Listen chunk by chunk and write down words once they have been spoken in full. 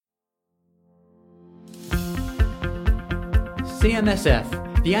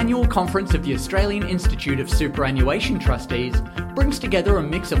CMSF, the annual conference of the Australian Institute of Superannuation Trustees, brings together a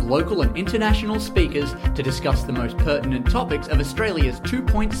mix of local and international speakers to discuss the most pertinent topics of Australia's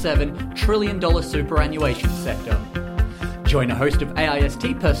 $2.7 trillion superannuation sector. Join a host of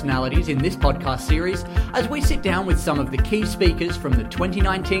AIST personalities in this podcast series as we sit down with some of the key speakers from the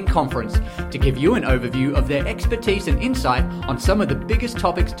 2019 conference to give you an overview of their expertise and insight on some of the biggest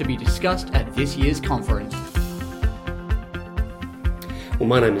topics to be discussed at this year's conference. Well,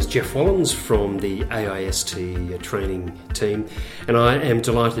 my name is Jeff Wallens from the AIST training team, and I am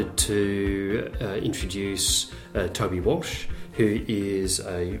delighted to introduce Toby Walsh, who is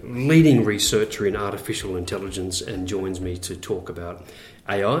a leading researcher in artificial intelligence and joins me to talk about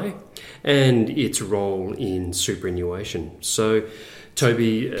AI and its role in superannuation. So,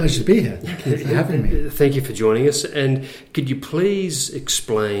 Toby... Pleasure to be here. Thank you for having me. Thank you for joining us. And could you please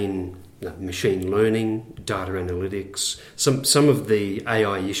explain machine learning, data analytics, some of the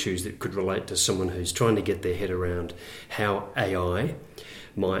AI issues that could relate to someone who's trying to get their head around how AI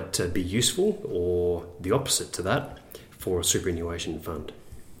might be useful, or the opposite to that, for a superannuation fund?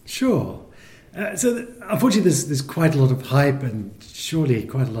 Sure. So unfortunately there's quite a lot of hype and surely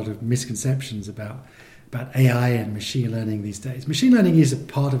quite a lot of misconceptions about AI and machine learning these days. Machine learning is a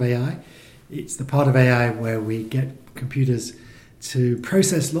part of AI. It's the part of AI where we get computers to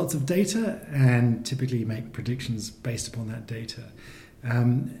process lots of data and typically make predictions based upon that data.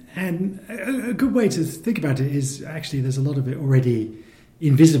 And a good way to think about it is actually there's a lot of it already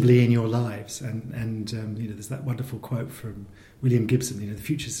invisibly in your lives. And there's that wonderful quote from William Gibson, the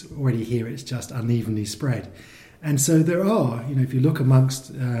future's already here, it's just unevenly spread. And so there are, if you look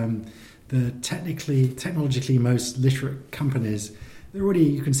amongst the technologically most literate companies,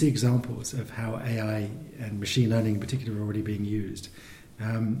 you can see examples of how AI and machine learning in particular are already being used.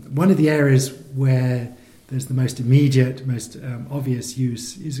 One of the areas where there's the most immediate, most obvious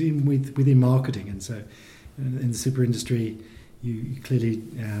use is within marketing. And so in the super industry, you clearly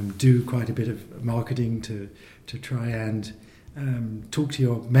do quite a bit of marketing to try and talk to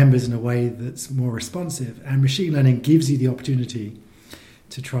your members in a way that's more responsive. And machine learning gives you the opportunity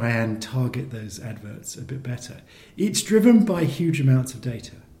to try and target those adverts a bit better. It's driven by huge amounts of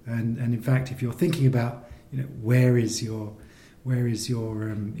data, and in fact, if you're thinking about where is your if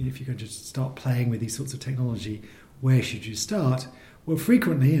you're going to start playing with these sorts of technology, where should you start? Well,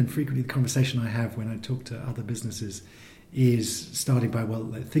 frequently the conversation I have when I talk to other businesses is starting by,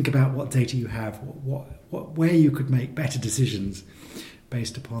 think about what data you have, where you could make better decisions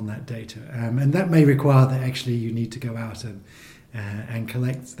based upon that data, and that may require that actually you need to go out and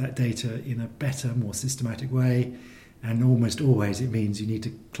collect that data in a better, more systematic way. And almost always it means you need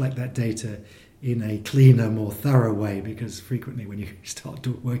to collect that data in a cleaner, more thorough way, because frequently when you start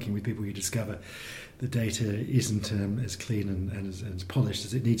working with people, you discover the data isn't as clean and as polished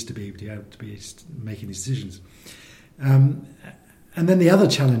as it needs to be able to be making these decisions. And then the other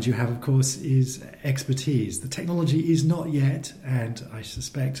challenge you have, of course, is expertise. The technology is not yet, and I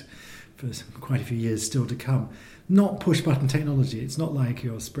suspect for quite a few years still to come, not push-button technology. It's not like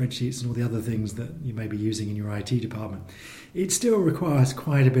your spreadsheets and all the other things that you may be using in your IT department. It still requires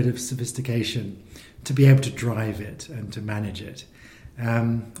quite a bit of sophistication to be able to drive it and to manage it.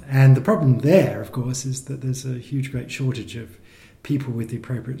 And the problem there, of course, is that there's a huge, great shortage of people with the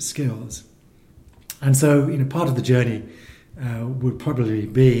appropriate skills. And so, part of the journey would probably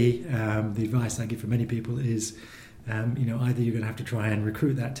be, the advice I give for many people is, either you're going to have to try and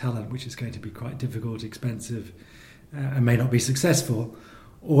recruit that talent, which is going to be quite difficult, expensive, and may not be successful,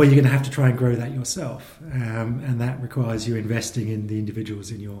 or you're going to have to try and grow that yourself, and that requires you investing in the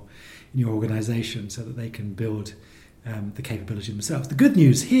individuals in your organisation so that they can build the capability themselves. The good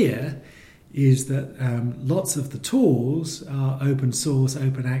news here is that lots of the tools are open source,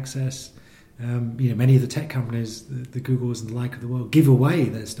 open access. Many of the tech companies, the Googles and the like of the world, give away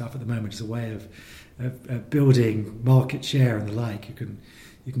their stuff at the moment as a way of building market share and the like.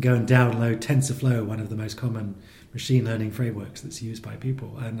 You can go and download TensorFlow, one of the most common machine learning frameworks that's used by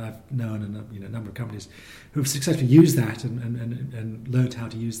people, and I've known a number of companies who have successfully used that and learned how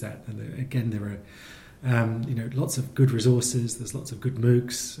to use that. And again, there are lots of good resources. There's lots of good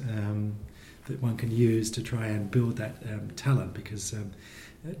MOOCs that one can use to try and build that talent, because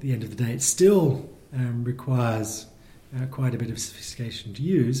at the end of the day, it still requires quite a bit of sophistication to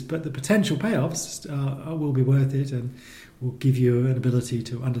use, but the potential payoffs will be worth it and will give you an ability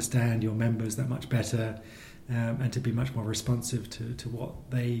to understand your members that much better, and to be much more responsive to what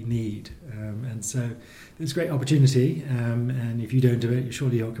they need. And so there's great opportunity, and if you don't do it,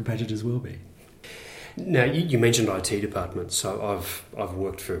 surely your competitors will be. Now, you mentioned IT departments. So I've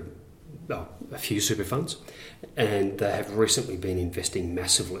worked for a few super funds, and they have recently been investing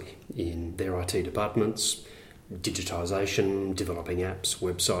massively in their IT departments, digitisation, developing apps,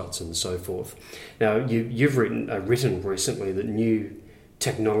 websites, and so forth. Now, you've written recently that new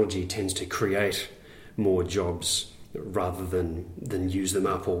technology tends to create more jobs rather than use them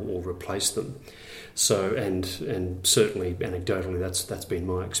up or replace them. So, and certainly anecdotally, that's been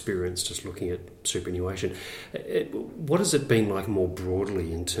my experience just looking at superannuation. What has it been like more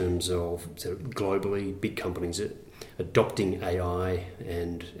broadly in terms of globally big companies adopting AI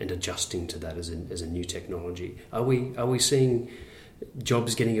and adjusting to that as a new technology? Are we seeing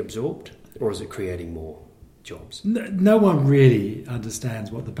jobs getting absorbed, or is it creating more jobs? No one really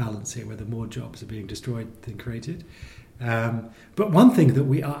understands what the balance here, whether more jobs are being destroyed than created. But one thing that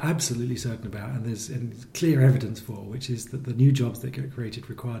we are absolutely certain about, and there's clear evidence for, which is that the new jobs that get created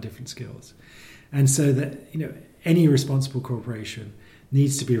require different skills. And so that, any responsible corporation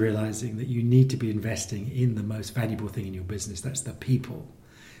needs to be realizing that you need to be investing in the most valuable thing in your business. That's the people,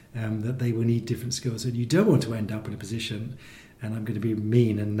 that they will need different skills. And you don't want to end up in a position, and I'm going to be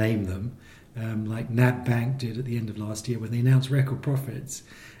mean and name them, like NAB Bank did at the end of last year when they announced record profits,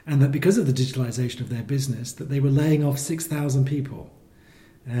 and that because of the digitalisation of their business, that they were laying off 6,000 people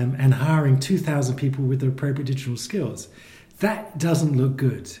and hiring 2,000 people with the appropriate digital skills. That doesn't look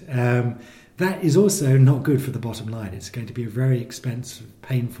good. That is also not good for the bottom line. It's going to be a very expensive,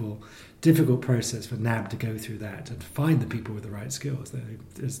 painful, difficult process for NAB to go through that and find the people with the right skills.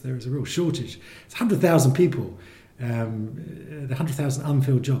 There is a real shortage. It's 100,000 people, 100,000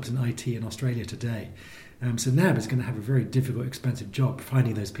 unfilled jobs in IT in Australia today. So NAB is going to have a very difficult, expensive job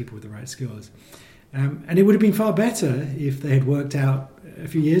finding those people with the right skills. And it would have been far better if they had worked out a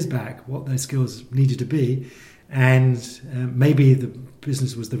few years back what those skills needed to be, and maybe the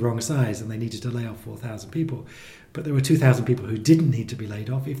business was the wrong size and they needed to lay off 4,000 people. But there were 2,000 people who didn't need to be laid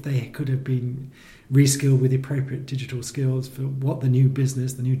off if they could have been reskilled with the appropriate digital skills for what the new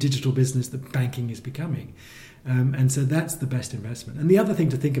digital business that banking is becoming. And so that's the best investment. And the other thing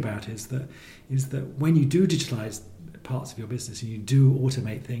to think about is that when you do digitalize parts of your business and you do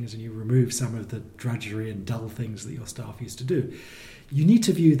automate things and you remove some of the drudgery and dull things that your staff used to do, you need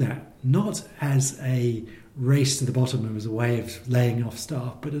to view that not as a race to the bottom and as a way of laying off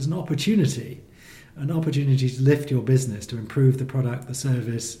staff, but as an opportunity to lift your business, to improve the product, the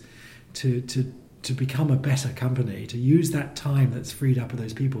service, to become a better company, to use that time that's freed up of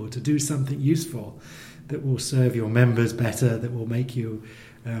those people to do something useful that will serve your members better, that will make you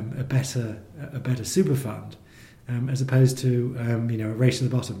a better super fund, as opposed to a race to the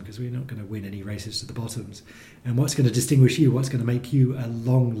bottom, because we're not going to win any races to the bottoms. And what's going to distinguish you, what's going to make you a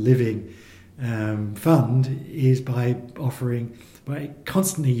long-living fund, is by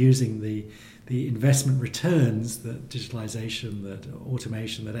constantly using the investment returns that digitalization, that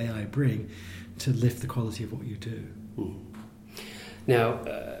automation, that AI bring to lift the quality of what you do. Now,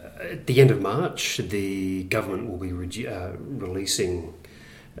 at the end of March, the government will be releasing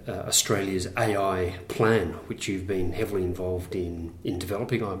Australia's AI plan, which you've been heavily involved in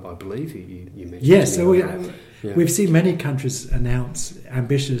developing, I believe. You mentioned. Yes, so we've seen many countries announce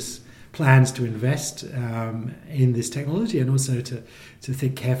ambitious plans to invest in this technology, and also to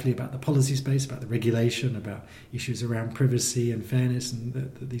think carefully about the policy space, about the regulation, about issues around privacy and fairness, and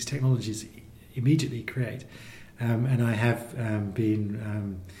that these technologies immediately create. And I have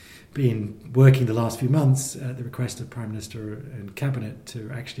been working the last few months at the request of Prime Minister and Cabinet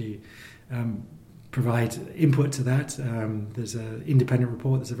to actually provide input to that. There's an independent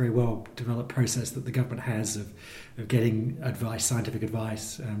report. There's a very well-developed process that the government has of getting advice, scientific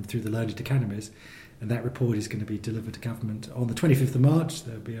advice, through the learned academies. And that report is going to be delivered to government on the 25th of March.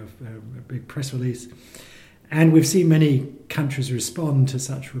 There'll be a big press release. And we've seen many countries respond to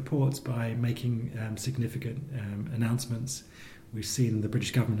such reports by making significant announcements. We've seen the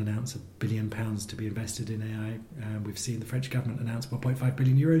British government announce £1 billion to be invested in AI. We've seen the French government announce 1.5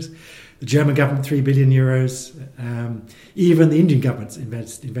 billion euros. The German government, 3 billion euros. Even the Indian government's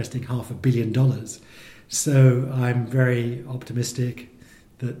investing $500 million. So I'm very optimistic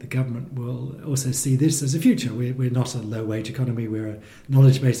that the government will also see this as a future. We're not a low-wage economy. We're a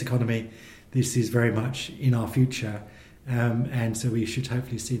knowledge-based economy. This is very much in our future. And so we should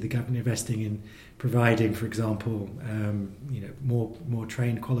hopefully see the government investing in providing, for example, more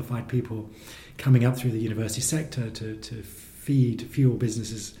trained, qualified people coming up through the university sector to fuel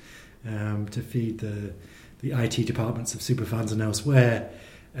businesses, to feed the IT departments of super funds and elsewhere,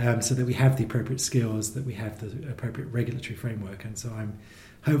 so that we have the appropriate skills, that we have the appropriate regulatory framework. And so I'm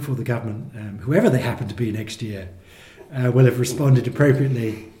hopeful the government, whoever they happen to be next year, will have responded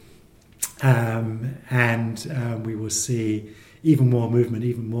appropriately. And we will see even more movement,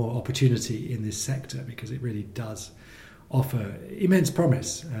 even more opportunity in this sector, because it really does offer immense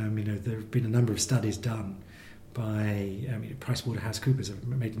promise. There have been a number of studies done by PricewaterhouseCoopers have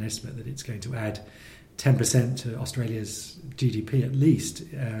made an estimate that it's going to add 10% to Australia's GDP at least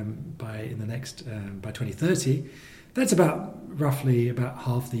by 2030. That's roughly about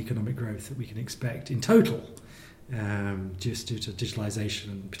half the economic growth that we can expect in total, just due to digitalisation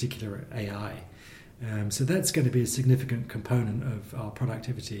and in particular AI. So that's going to be a significant component of our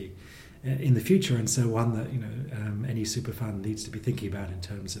productivity in the future, and so one that any super fund needs to be thinking about in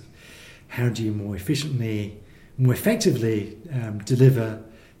terms of how do you more efficiently, more effectively deliver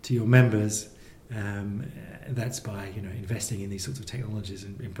to your members. That's by investing in these sorts of technologies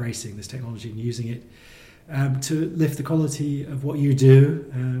and embracing this technology and using it to lift the quality of what you do,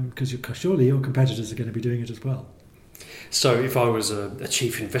 because surely your competitors are going to be doing it as well. So if I was a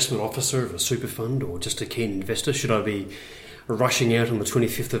chief investment officer of a super fund or just a keen investor, should I be rushing out on the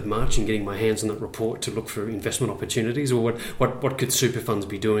 25th of March and getting my hands on that report to look for investment opportunities? Or what could super funds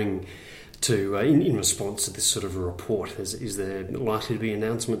be doing to in response to this sort of a report? Is there likely to be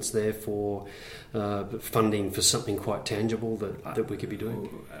announcements there for funding for something quite tangible that we could be doing?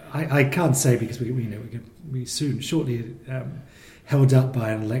 I can't say, because we shortly held up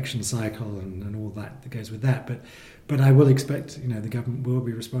by an election cycle and all that goes with that. But I will expect the government will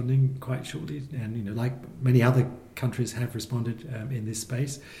be responding quite shortly, and like many other countries have responded in this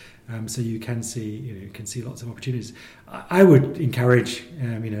space. So you can see lots of opportunities. I would encourage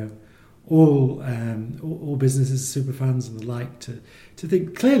all businesses, super funds and the like to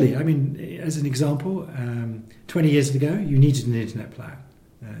think clearly. I mean, as an example, 20 years ago, you needed an internet plan.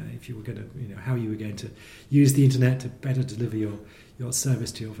 If you were going to, how you were going to use the internet to better deliver your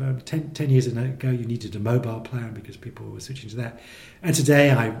service to your phone. 10 years ago, you needed a mobile plan because people were switching to that. And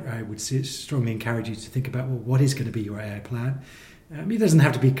today, I would strongly encourage you to think about, well, what is going to be your AI plan? It doesn't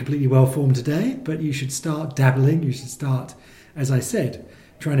have to be completely well-formed today, but you should start dabbling. You should start, as I said,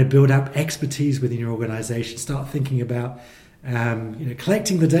 trying to build up expertise within your organisation. Start thinking about,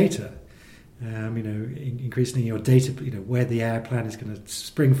 collecting the data. Increasingly your data, where the AI plan is going to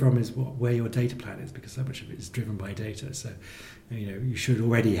spring from is where your data plan is, because so much of it is driven by data. So, you should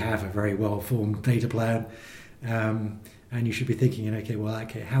already have a very well-formed data plan, and you should be thinking,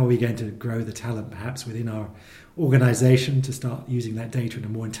 how are we going to grow the talent perhaps within our organisation to start using that data in a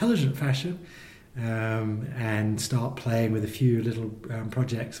more intelligent fashion, and start playing with a few little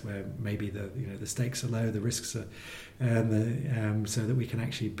projects where maybe the stakes are low, the risks are, so that we can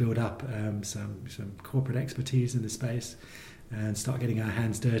actually build up some corporate expertise in the space and start getting our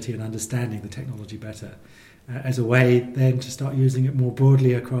hands dirty and understanding the technology better, as a way then to start using it more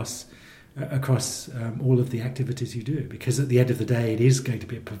broadly across all of the activities you do. Because at the end of the day, it is going to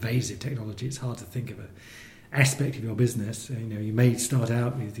be a pervasive technology. It's hard to think of an aspect of your business. You may start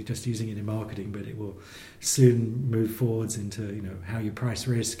out with just using it in marketing, but it will soon move forwards into how you price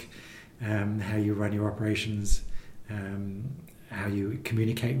risk, how you run your operations, how you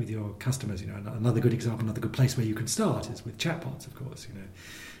communicate with your customers. Another good example, another good place where you can start is with chatbots, of course.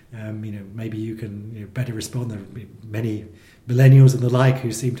 Maybe you can better respond. There are many millennials and the like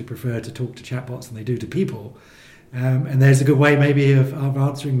who seem to prefer to talk to chatbots than they do to people. And there's a good way maybe of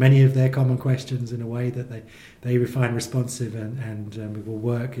answering many of their common questions in a way that they refine responsive and we will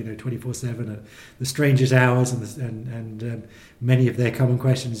work 24/7 at the strangest hours, and many of their common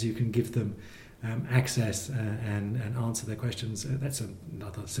questions you can give them access and answer their questions. That's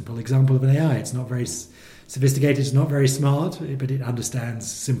another simple example of an AI. It's not very sophisticated, it's not very smart, but it understands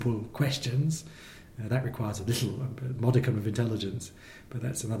simple questions. That requires a modicum of intelligence, but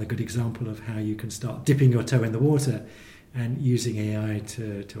that's another good example of how you can start dipping your toe in the water and using AI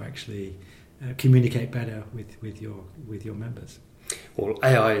to actually communicate better with your members. Well,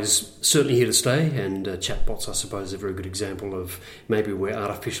 AI is certainly here to stay, and chatbots, I suppose, are a very good example of maybe where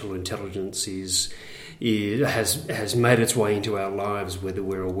artificial intelligence has made its way into our lives, whether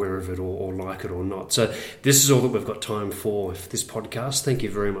we're aware of it or like it or not. So this is all that we've got time for this podcast. Thank you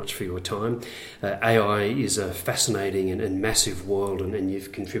very much for your time. AI is a fascinating and massive world, and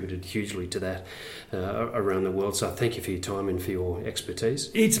you've contributed hugely to that around the world. So thank you for your time and for your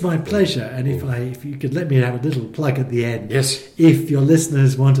expertise. It's my pleasure. And if you could let me have a little plug at the end. Yes. If your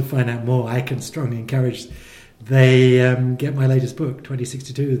listeners want to find out more, I can strongly encourage they get my latest book,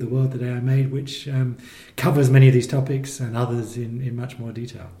 2062, The World That AI Made, which covers many of these topics and others in much more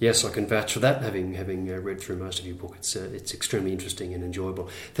detail. Yes, I can vouch for that, having read through most of your book. It's extremely interesting and enjoyable.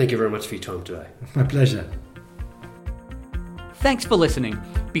 Thank you very much for your time today. My pleasure. Thanks for listening.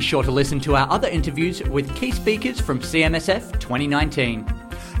 Be sure to listen to our other interviews with key speakers from CMSF 2019.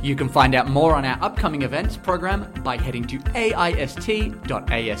 You can find out more on our upcoming events program by heading to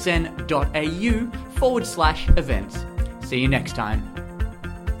aist.asn.au/events. See you next time.